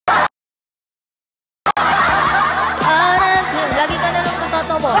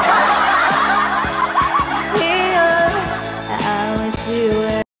Come on. Here, I wish we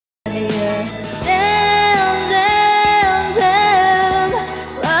were here. Damn, damn, damn.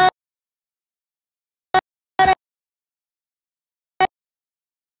 What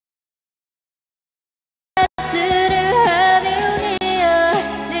to do, have you near,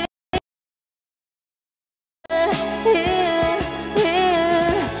 here,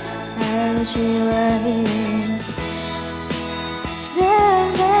 here. I wish we were here.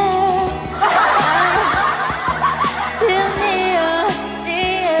 Damn, damn. Till near,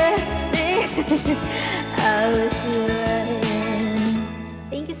 near, near. I wish we were here.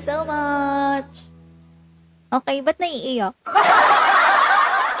 Thank you so much. Okay, ba't naiiyak?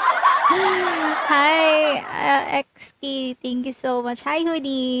 Hi, XK. Thank you so much. Hi,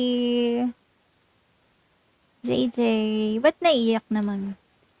 Hoodie. JJ. Ba't naiiyak naman?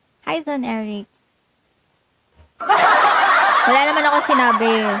 Hi, Don Eric. Wala naman akong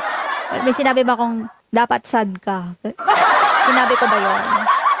sinabi. May sinabi ba akong dapat sad ka? Sinabi ko ba yun?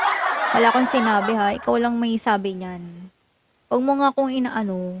 Wala akong sinabi ha. Ikaw lang may sabi niyan. Huwag mo nga akong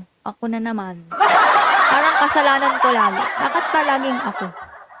inaano. Ako na naman. Parang kasalanan ko lagi. Bakit ba laging ako?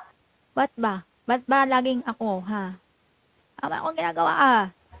 Ba't ba? Ba't ba laging ako, ha? Tama akong ginagawa,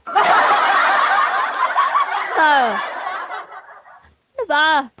 Ano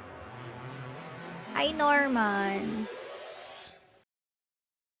ba? Hi, Norman.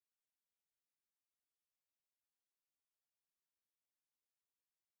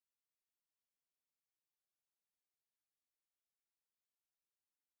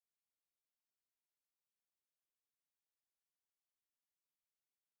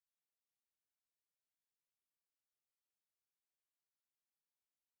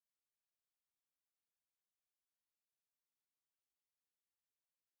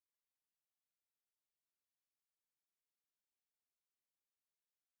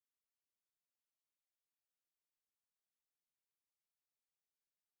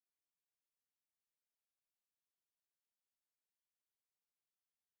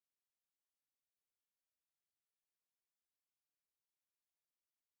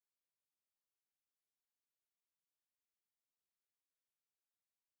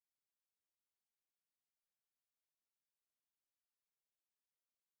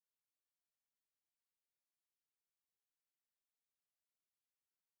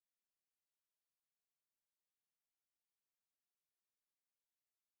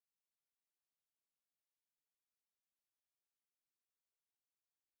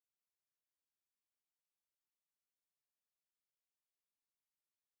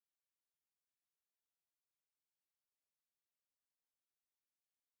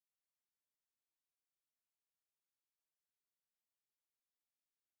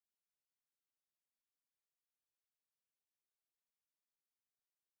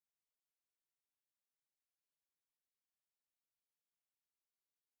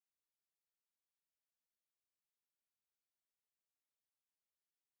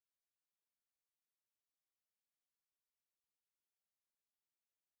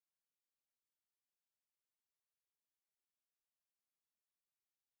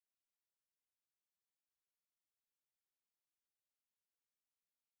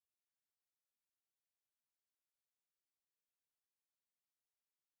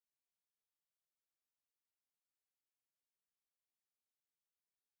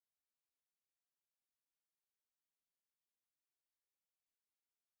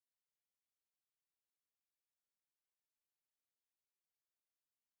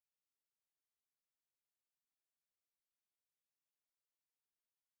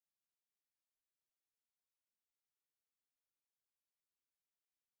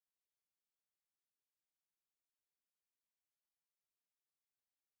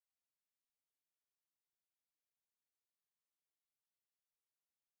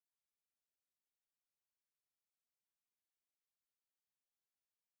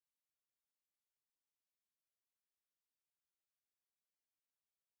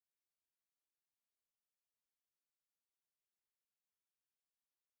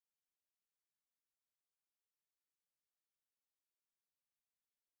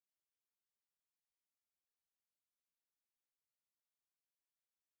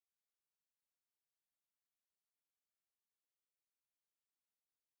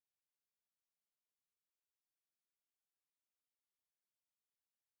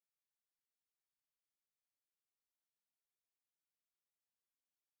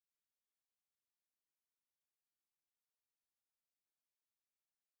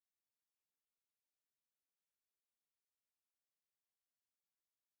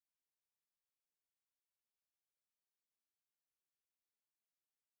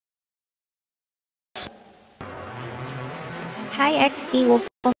 Hi, XE.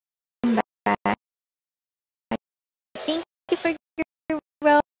 Welcome back. Thank you for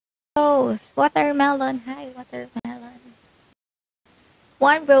your rose. Watermelon. Hi, watermelon.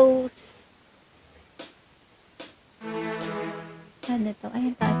 One rose. Ano to?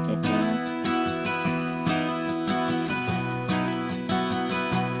 Ayun, taas ito.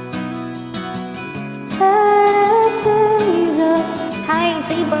 Hi,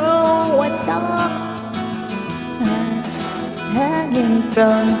 say bro. What's up? Hanging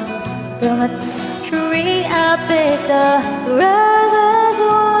from a tree up at the river's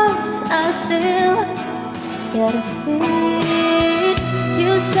once I still gotta see.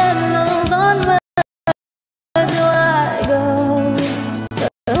 You said move on, where do I go?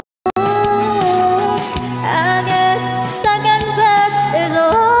 I guess second best is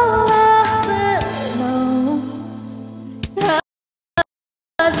all I will know.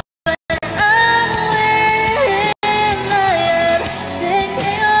 'Cause when I'm with him, I am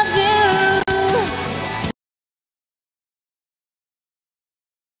thinking of you.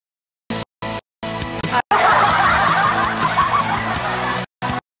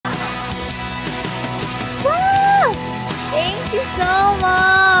 Wow! Thank you so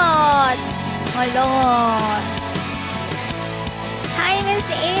much! Hello! Hi, Miss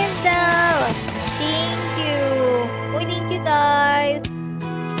Angel! Thank you! Uy, thank you guys!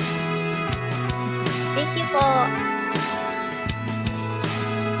 Thank you po!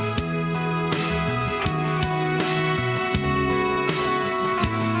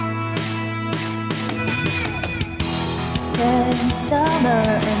 In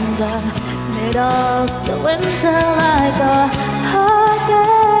summer in the middle of the winter, like a hot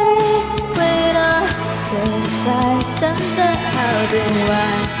day with a surprise sunset. How do I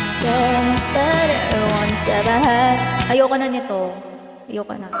get better once ever had? Ayoko na nito.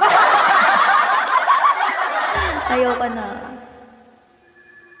 Ayoko na. Ayoko na.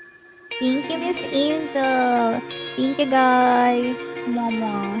 Thank you, Miss Angel. Thank you, guys.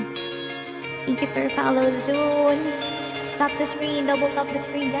 Mama. Thank you for follow soon. Tap the screen, double tap the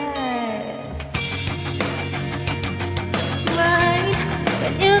screen, guys. It's right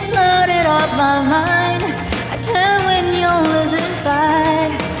when you cloud it off my mind. I can't win, you're losing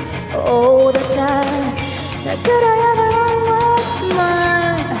fight all the time. That could I ever know what's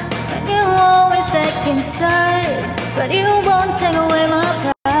mine? When you always taking sides, but you won't take away my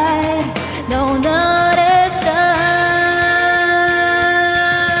pride. No, not this time.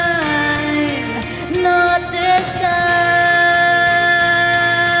 Not this time.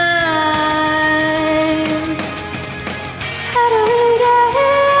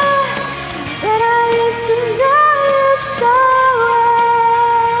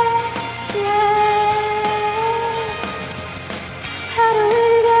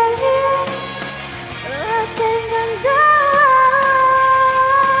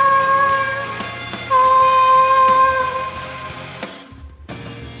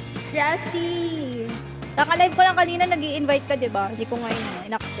 Rusty! Kaka-live ko lang kanina, nag-i-invite ka, diba? Hindi ko ngayon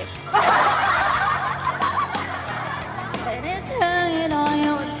in-accept. And it's hanging on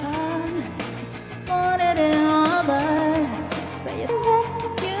your tongue, just wanted it all but you left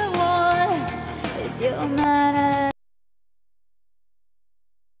you want, if you're mad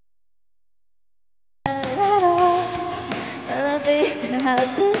at all, I'll be have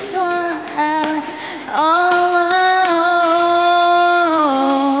this one out all my own.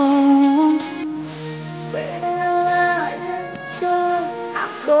 Swear I sure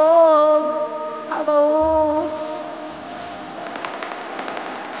I'll go.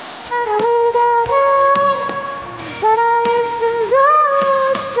 I don't got it, but I used to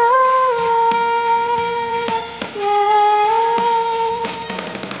know so yeah.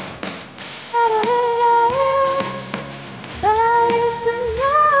 I don't got it, but I used to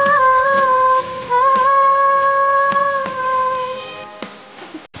know.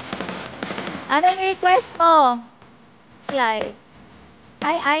 Anong request mo? Slide.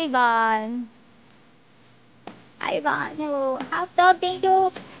 Hi, Ivan. Ivan, hello. Half dog, thank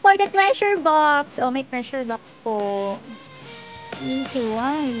you for the treasure box. Oh, may treasure box po. Thank you.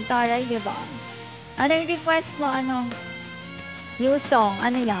 Ay, taray, diba? Anong request mo? Ano? New song.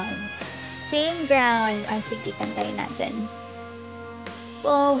 Ano yan? Same ground. Ah, sige, kantayin natin.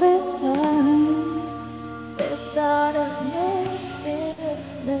 For return, without a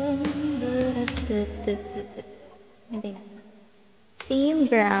hindi na. Same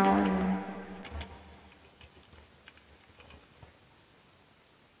ground.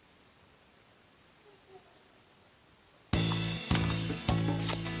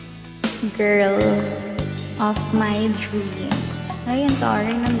 Girl of my dream. Ayun,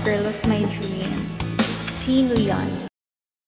 taray ng girl of my dream. Sino yan?